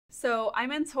So I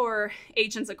mentor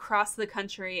agents across the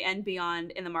country and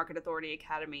beyond in the Market Authority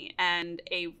Academy, and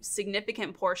a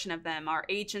significant portion of them are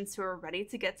agents who are ready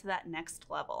to get to that next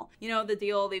level. You know, the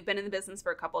deal, they've been in the business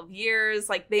for a couple of years,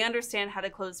 like they understand how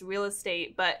to close real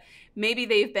estate, but maybe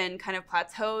they've been kind of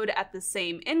plateaued at the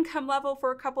same income level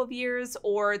for a couple of years,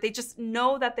 or they just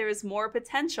know that there is more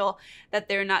potential that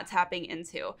they're not tapping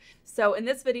into. So in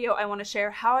this video, I want to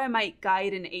share how I might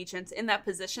guide an agent in that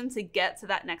position to get to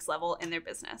that next level in their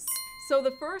business. So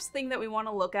the first thing that we want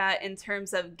to look at in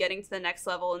terms of getting to the next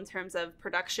level in terms of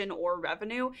production or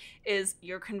revenue is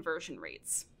your conversion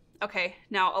rates. Okay,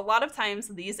 now a lot of times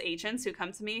these agents who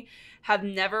come to me have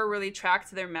never really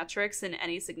tracked their metrics in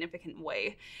any significant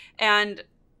way. And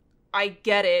I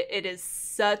get it, it is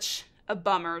such a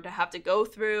bummer to have to go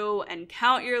through and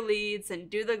count your leads and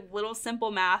do the little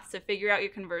simple math to figure out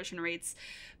your conversion rates.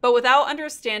 But without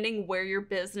understanding where your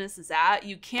business is at,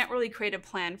 you can't really create a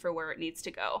plan for where it needs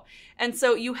to go. And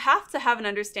so you have to have an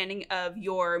understanding of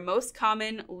your most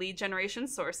common lead generation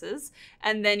sources.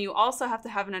 And then you also have to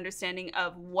have an understanding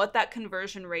of what that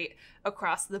conversion rate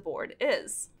across the board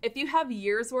is. If you have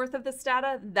years worth of this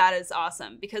data, that is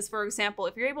awesome. Because for example,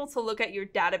 if you're able to look at your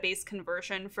database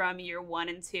conversion from year 1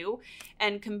 and 2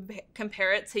 and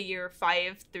compare it to year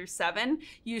 5 through 7,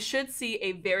 you should see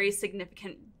a very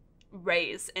significant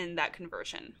raise in that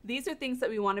conversion. These are things that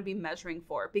we want to be measuring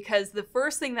for, because the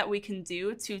first thing that we can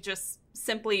do to just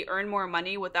simply earn more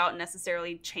money without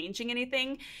necessarily changing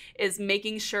anything is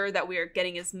making sure that we are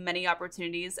getting as many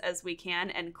opportunities as we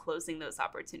can and closing those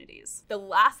opportunities. The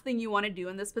last thing you want to do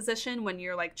in this position when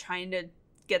you're like trying to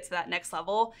get to that next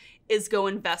level is go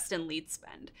invest in lead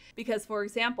spend. Because for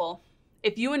example,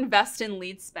 if you invest in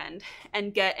lead spend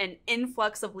and get an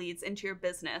influx of leads into your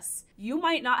business, you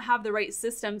might not have the right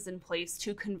systems in place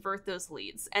to convert those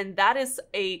leads. And that is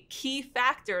a key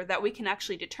factor that we can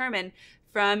actually determine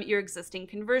from your existing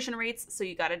conversion rates. So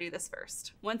you got to do this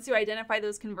first. Once you identify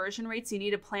those conversion rates, you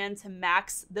need a plan to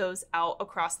max those out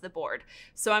across the board.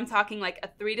 So I'm talking like a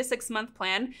 3 to 6 month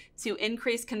plan to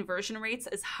increase conversion rates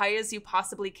as high as you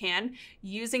possibly can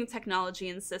using technology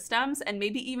and systems, and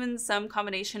maybe even some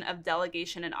combination of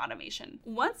delegation and automation.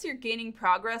 Once you're gaining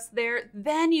progress there,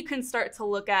 then you can start to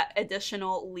look at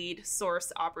additional lead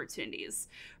source opportunities,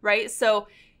 right? So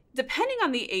depending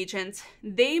on the agent,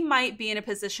 they might be in a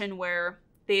position where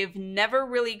they've never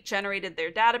really generated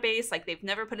their database, like they've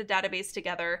never put a database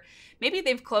together. Maybe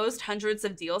they've closed hundreds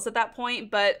of deals at that point,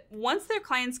 but once their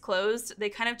clients closed, they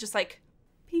kind of just like,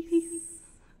 peace.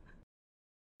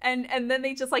 And then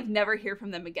they just like never hear from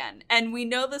them again. And we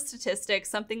know the statistics,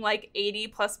 something like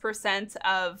 80+%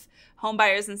 of home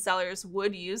buyers and sellers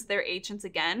would use their agents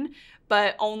again,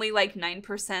 but only like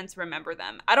 9% remember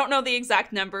them. I don't know the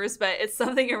exact numbers, but it's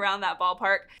something around that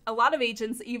ballpark. A lot of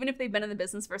agents, even if they've been in the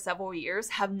business for several years,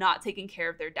 have not taken care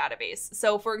of their database.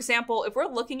 So for example, if we're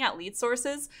looking at lead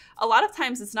sources, a lot of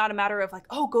times it's not a matter of like,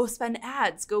 oh, go spend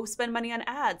ads, go spend money on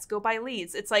ads, go buy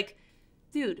leads. It's like,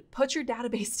 dude, put your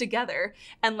database together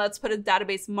and let's put a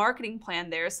database marketing plan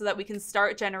there so that we can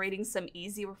start generating some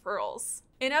easy referrals.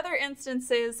 In other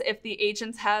instances, if the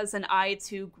agent has an eye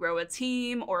to grow a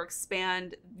team or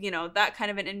expand, that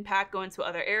kind of an impact, go into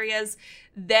other areas,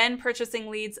 then purchasing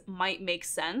leads might make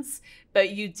sense.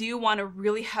 But you do want to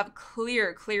really have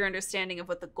clear understanding of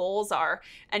what the goals are.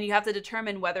 And you have to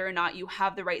determine whether or not you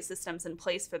have the right systems in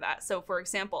place for that. So for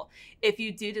example, if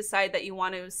you do decide that you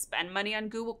want to spend money on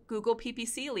Google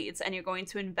PPC leads and you're going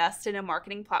to invest in a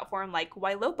marketing platform like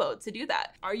Lugo to do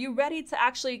that, are you ready to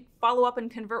actually follow up and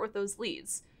convert with those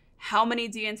leads? How many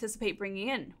do you anticipate bringing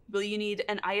in? Will you need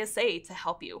an ISA to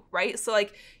help you, right? So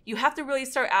like you have to really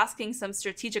start asking some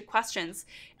strategic questions,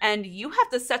 and you have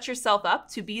to set yourself up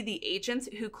to be the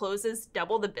agent who closes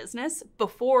double the business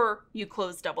before you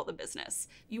close double the business.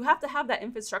 You have to have that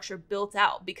infrastructure built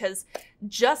out, because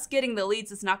just getting the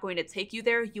leads is not going to take you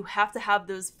there. You have to have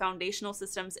those foundational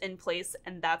systems in place,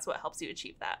 and that's what helps you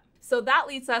achieve that. So that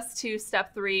leads us to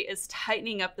step 3, is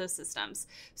tightening up those systems.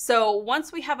 So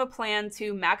once we have a plan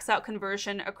to max out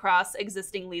conversion across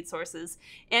existing lead sources,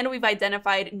 and we've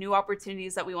identified new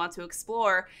opportunities that we want to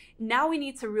explore, now we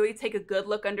need to really take a good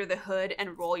look under the hood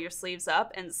and roll your sleeves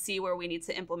up and see where we need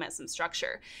to implement some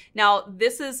structure. Now,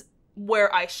 this is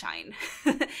where I shine.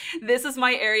 This is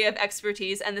my area of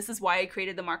expertise, and this is why I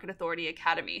created the Market Authority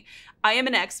Academy. I am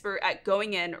an expert at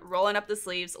going in, rolling up the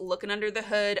sleeves, looking under the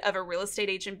hood of a real estate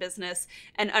agent business,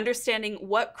 and understanding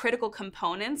what critical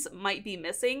components might be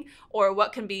missing or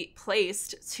what can be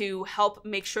placed to help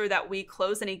make sure that we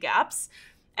close any gaps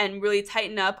and really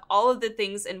tighten up all of the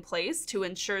things in place to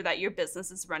ensure that your business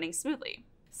is running smoothly.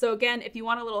 So again, if you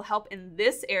want a little help in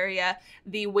this area,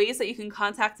 the ways that you can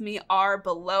contact me are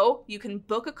below. You can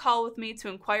book a call with me to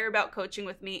inquire about coaching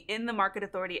with me in the Market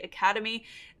Authority Academy.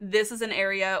 This is an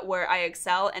area where I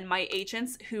excel, and my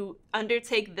agents who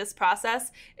undertake this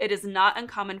process, it is not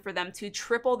uncommon for them to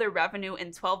triple their revenue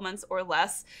in 12 months or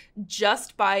less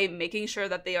just by making sure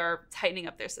that they are tightening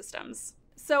up their systems.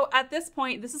 So at this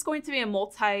point, this is going to be a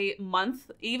multi-month,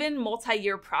 even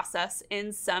multi-year process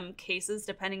in some cases,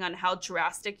 depending on how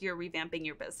drastic you're revamping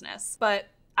your business. But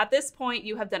at this point,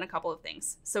 you have done a couple of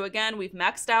things. So again, we've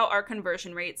maxed out our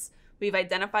conversion rates, we've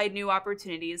identified new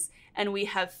opportunities, and we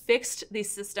have fixed the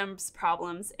systems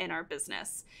problems in our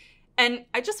business. And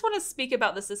I just want to speak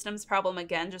about the systems problem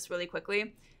again, just really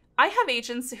quickly. I have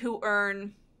agents who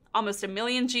earn almost $1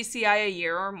 million GCI a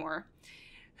year or more,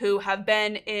 who have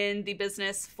been in the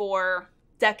business for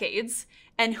decades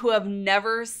and who have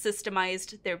never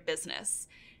systemized their business.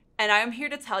 And I'm here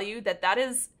to tell you that that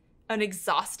is an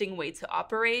exhausting way to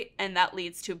operate, and that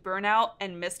leads to burnout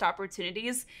and missed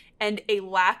opportunities and a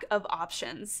lack of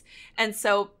options. And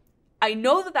so I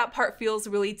know that that part feels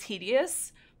really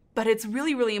tedious, but it's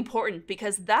really, really important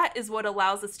because that is what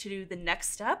allows us to do the next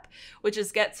step, which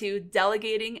is get to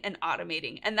delegating and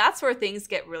automating. And that's where things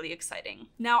get really exciting.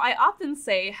 Now, I often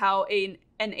say how an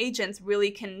agent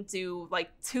really can do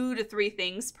like 2 to 3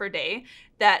 things per day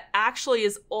that actually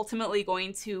is ultimately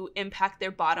going to impact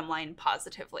their bottom line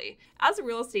positively. As a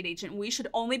real estate agent, we should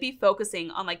only be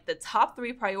focusing on like the top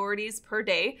 3 priorities per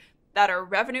day that are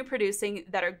revenue producing,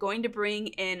 that are going to bring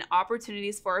in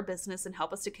opportunities for our business and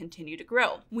help us to continue to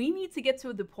grow. We need to get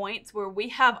to the point where we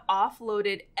have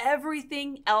offloaded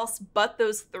everything else but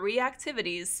those 3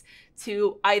 activities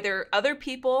to either other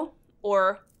people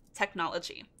or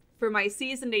technology. For my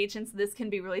seasoned agents, this can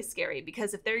be really scary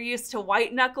because if they're used to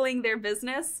white knuckling their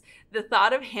business, the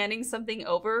thought of handing something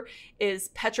over is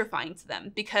petrifying to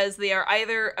them because they are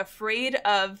either afraid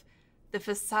of the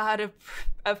facade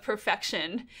of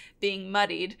perfection being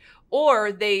muddied,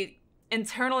 or they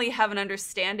internally have an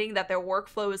understanding that their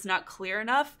workflow is not clear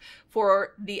enough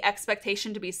for the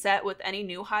expectation to be set with any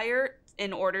new hire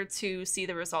in order to see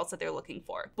the results that they're looking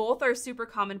for. Both are super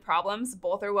common problems.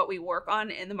 Both are what we work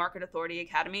on in the Market Authority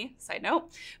Academy, side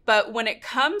note. But when it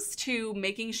comes to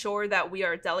making sure that we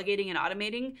are delegating and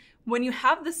automating, when you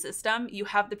have the system, you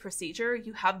have the procedure,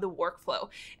 you have the workflow.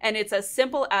 And it's as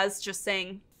simple as just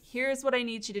saying, here's what I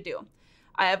need you to do.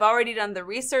 I have already done the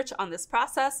research on this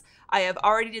process. I have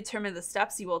already determined the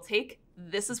steps you will take.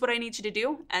 This is what I need you to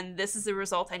do, and this is the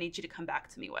result I need you to come back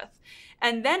to me with.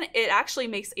 And then it actually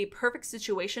makes a perfect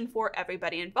situation for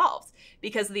everybody involved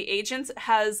because the agent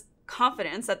has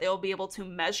confidence that they'll be able to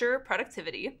measure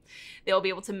productivity, they'll be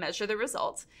able to measure the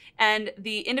result, and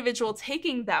the individual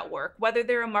taking that work, whether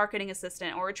they're a marketing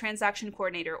assistant or a transaction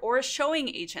coordinator or a showing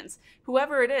agent,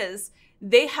 whoever it is,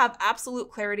 they have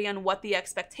absolute clarity on what the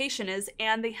expectation is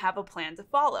and they have a plan to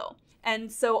follow.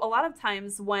 And so a lot of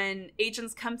times when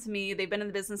agents come to me, they've been in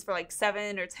the business for like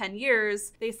 7 or 10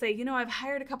 years, they say, you know, I've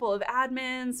hired a couple of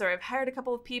admins or I've hired a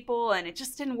couple of people and it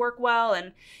just didn't work well.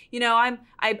 And, you know,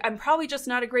 I'm probably just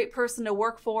not a great person to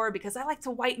work for because I like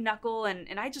to white knuckle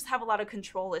and I just have a lot of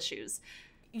control issues.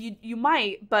 You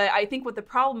might, but I think what the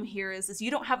problem here is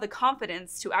you don't have the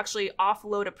confidence to actually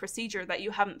offload a procedure that you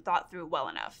haven't thought through well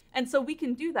enough. And so we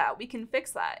can do that. We can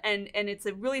fix that. And it's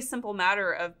a really simple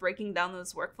matter of breaking down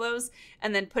those workflows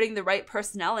and then putting the right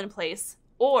personnel in place,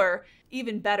 or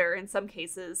even better in some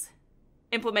cases,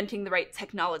 implementing the right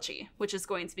technology, which is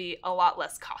going to be a lot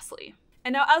less costly.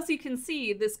 And now, as you can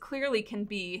see, this clearly can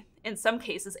be, in some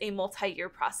cases, a multi-year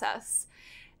process.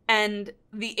 And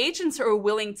the agents who are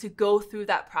willing to go through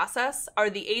that process are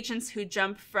the agents who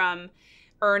jump from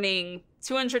earning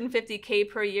 $250K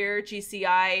per year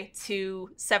GCI to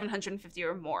 $750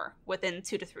 or more within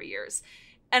 2 to 3 years.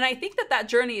 And I think that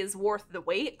journey is worth the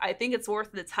wait. I think it's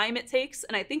worth the time it takes,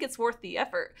 and I think it's worth the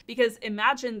effort, because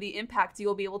imagine the impact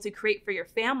you'll be able to create for your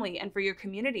family and for your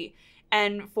community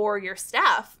and for your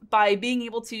staff by being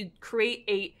able to create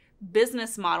a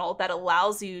business model that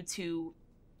allows you to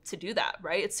do that,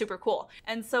 right? It's super cool.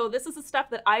 And so this is the stuff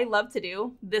that I love to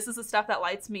do. This is the stuff that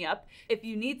lights me up. If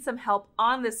you need some help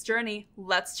on this journey,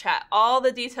 let's chat. All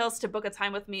the details to book a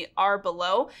time with me are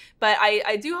below, but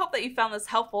I do hope that you found this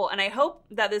helpful, and I hope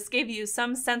that this gave you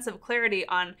some sense of clarity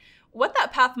on what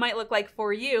that path might look like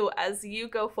for you as you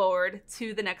go forward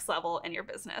to the next level in your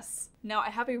business. Now,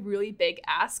 I have a really big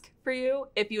ask for you.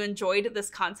 If you enjoyed this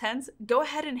content, go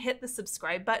ahead and hit the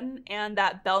subscribe button and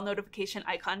that bell notification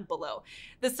icon below.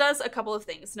 This does a couple of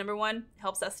things. Number one,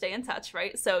 helps us stay in touch,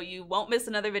 right? So you won't miss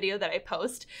another video that I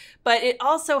post, but it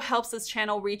also helps this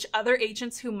channel reach other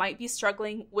agents who might be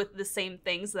struggling with the same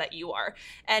things that you are.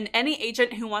 And any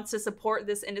agent who wants to support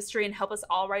this industry and help us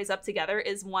all rise up together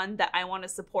is one that I want to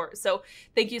support. So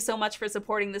thank you so much for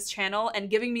supporting this channel and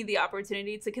giving me the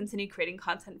opportunity to continue creating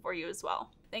content for you as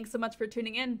well. Thanks so much for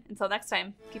tuning in. Until next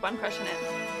time, keep on crushing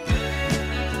it.